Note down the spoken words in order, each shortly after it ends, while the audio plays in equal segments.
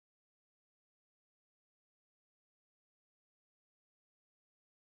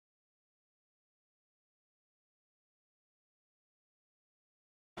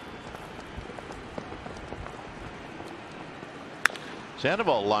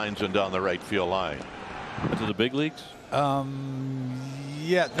Sandoval lines him down the right field line. To the big leagues?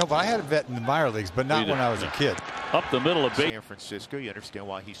 Yeah, no, but I had a vet in the minor leagues, but not when I was a kid. Up the middle of San Francisco, you understand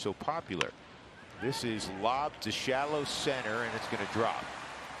why he's so popular. This is lobbed to shallow center, and it's going to drop.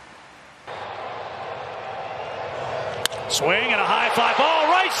 Swing and a high fly ball,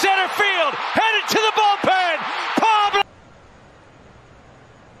 right center field, headed to the bullpen. Pablo.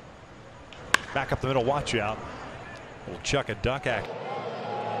 Back up the middle, watch out. Little chuck and duck act.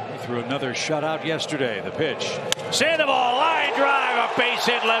 He threw another shutout yesterday. The pitch. Sandoval, line drive, a base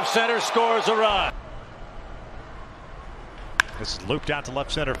hit left center, scores a run. This is looped out to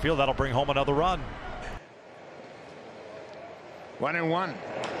left center field. That'll bring home another run. 1-1.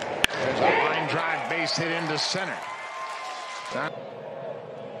 There's a line drive base hit into center.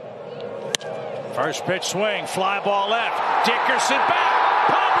 First pitch swing, fly ball left. Dickerson back.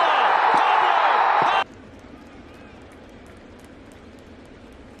 Pablo.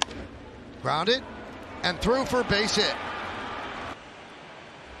 Grounded and through for a base hit.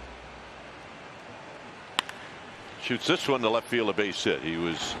 Shoots this one to left field, a base hit. He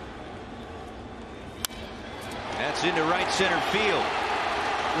was. That's into right center field.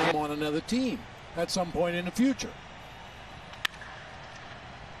 On another team at some point in the future.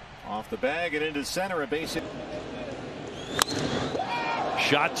 Off the bag and into center, a base hit.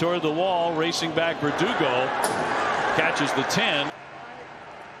 Shot toward the wall, racing back Verdugo. Catches the 10.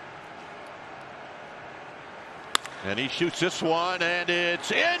 And he shoots this one, and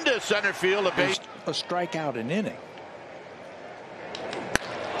it's into center field, a base. A strikeout an inning.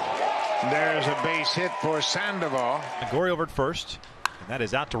 There's a base hit for Sandoval. Gory over at first. And that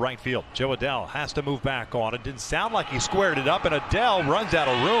is out to right field. Joe Adell has to move back on it. Didn't sound like he squared it up, and Adell runs out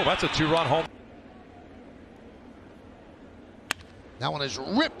of room. That's a 2-run home. That one is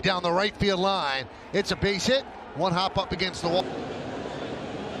ripped down the right field line. It's a base hit. One hop up against the wall.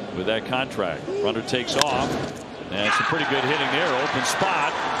 With that contract, runner takes off. And some pretty good hitting there. Open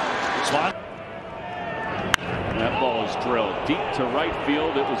spot. Slot. That ball is drilled deep to right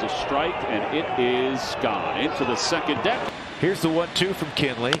field. It was a strike, and it is gone into the second deck. Here's the 1-2 from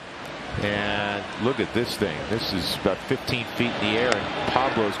Kinley. And look at this thing. This is about 15 feet in the air, and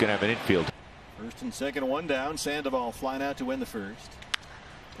Pablo's going to have an infield. First and second, one down. Sandoval flying out to win the first.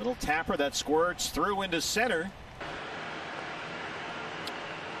 Little tapper that squirts through into center.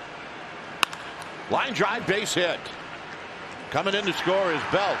 Line drive, base hit. Coming in to score is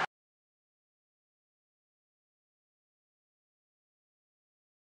Belt.